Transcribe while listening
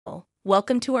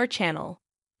Welcome to our channel.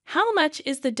 How much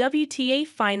is the WTA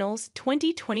Finals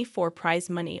 2024 prize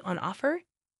money on offer?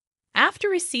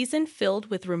 After a season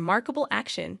filled with remarkable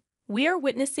action, we are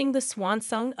witnessing the swan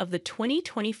song of the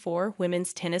 2024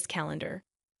 women's tennis calendar.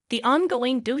 The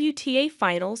ongoing WTA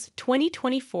Finals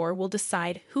 2024 will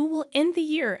decide who will end the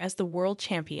year as the world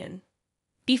champion.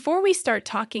 Before we start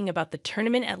talking about the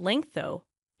tournament at length, though,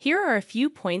 here are a few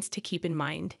points to keep in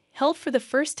mind. Held for the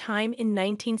first time in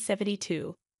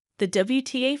 1972, the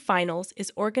WTA Finals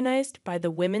is organized by the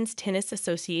Women's Tennis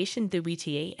Association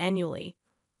WTA annually.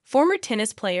 Former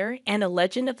tennis player and a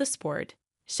legend of the sport,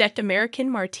 Czech American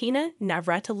Martina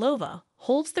Navratilova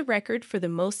holds the record for the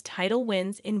most title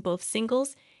wins in both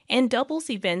singles and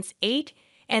doubles events, 8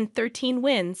 and 13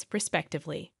 wins,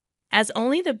 respectively. As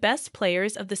only the best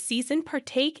players of the season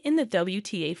partake in the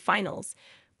WTA Finals,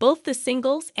 both the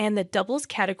singles and the doubles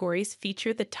categories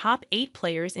feature the top 8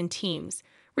 players in teams,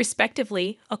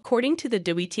 respectively, according to the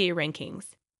WTA rankings.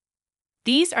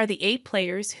 These are the 8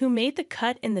 players who made the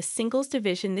cut in the singles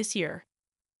division this year.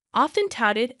 Often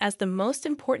touted as the most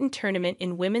important tournament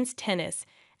in women's tennis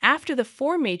after the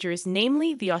 4 majors,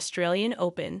 namely the Australian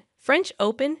Open, French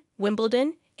Open,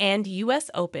 Wimbledon, and US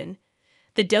Open,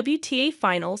 the WTA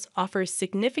Finals offers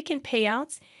significant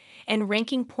payouts and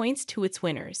ranking points to its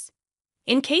winners.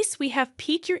 In case we have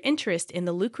piqued your interest in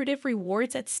the lucrative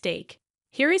rewards at stake,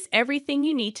 here is everything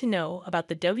you need to know about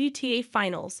the WTA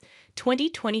Finals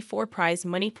 2024 prize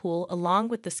money pool, along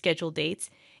with the scheduled dates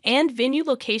and venue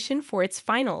location for its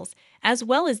finals, as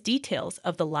well as details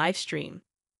of the live stream.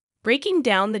 Breaking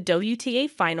down the WTA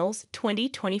Finals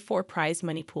 2024 prize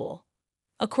money pool.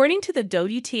 According to the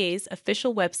WTA's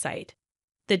official website,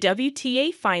 the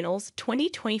WTA Finals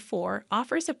 2024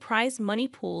 offers a prize money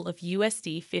pool of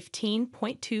USD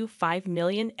 15.25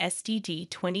 million, SDD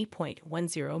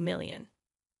 20.10 million.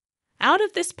 Out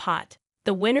of this pot,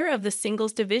 the winner of the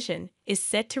singles division is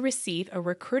set to receive a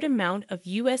record amount of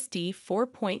USD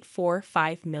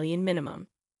 4.45 million minimum.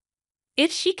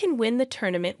 If she can win the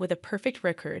tournament with a perfect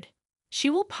record,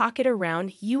 she will pocket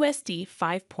around USD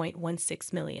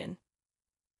 5.16 million.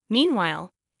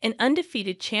 Meanwhile, an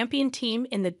undefeated champion team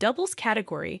in the doubles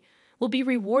category will be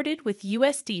rewarded with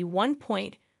USD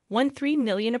 1.13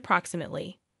 million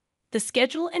approximately. The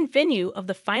schedule and venue of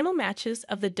the final matches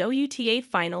of the WTA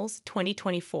Finals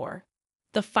 2024.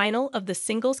 The final of the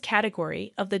singles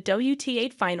category of the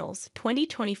WTA Finals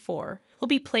 2024 will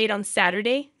be played on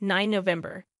Saturday, 9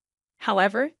 November.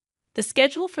 However, the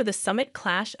schedule for the summit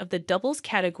clash of the doubles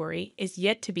category is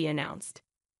yet to be announced.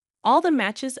 All the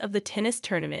matches of the tennis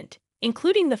tournament,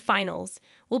 including the finals,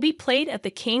 will be played at the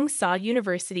King Saud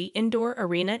University Indoor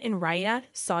Arena in Riyadh,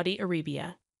 Saudi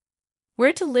Arabia.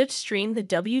 Where to live stream the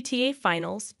WTA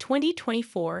Finals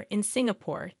 2024 in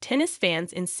Singapore. Tennis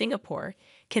fans in Singapore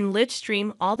can live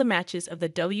stream all the matches of the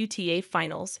WTA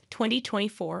Finals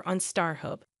 2024 on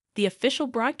StarHub, the official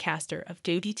broadcaster of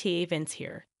WTA events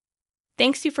here.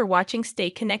 Thanks you for watching. Stay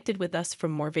connected with us for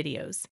more videos.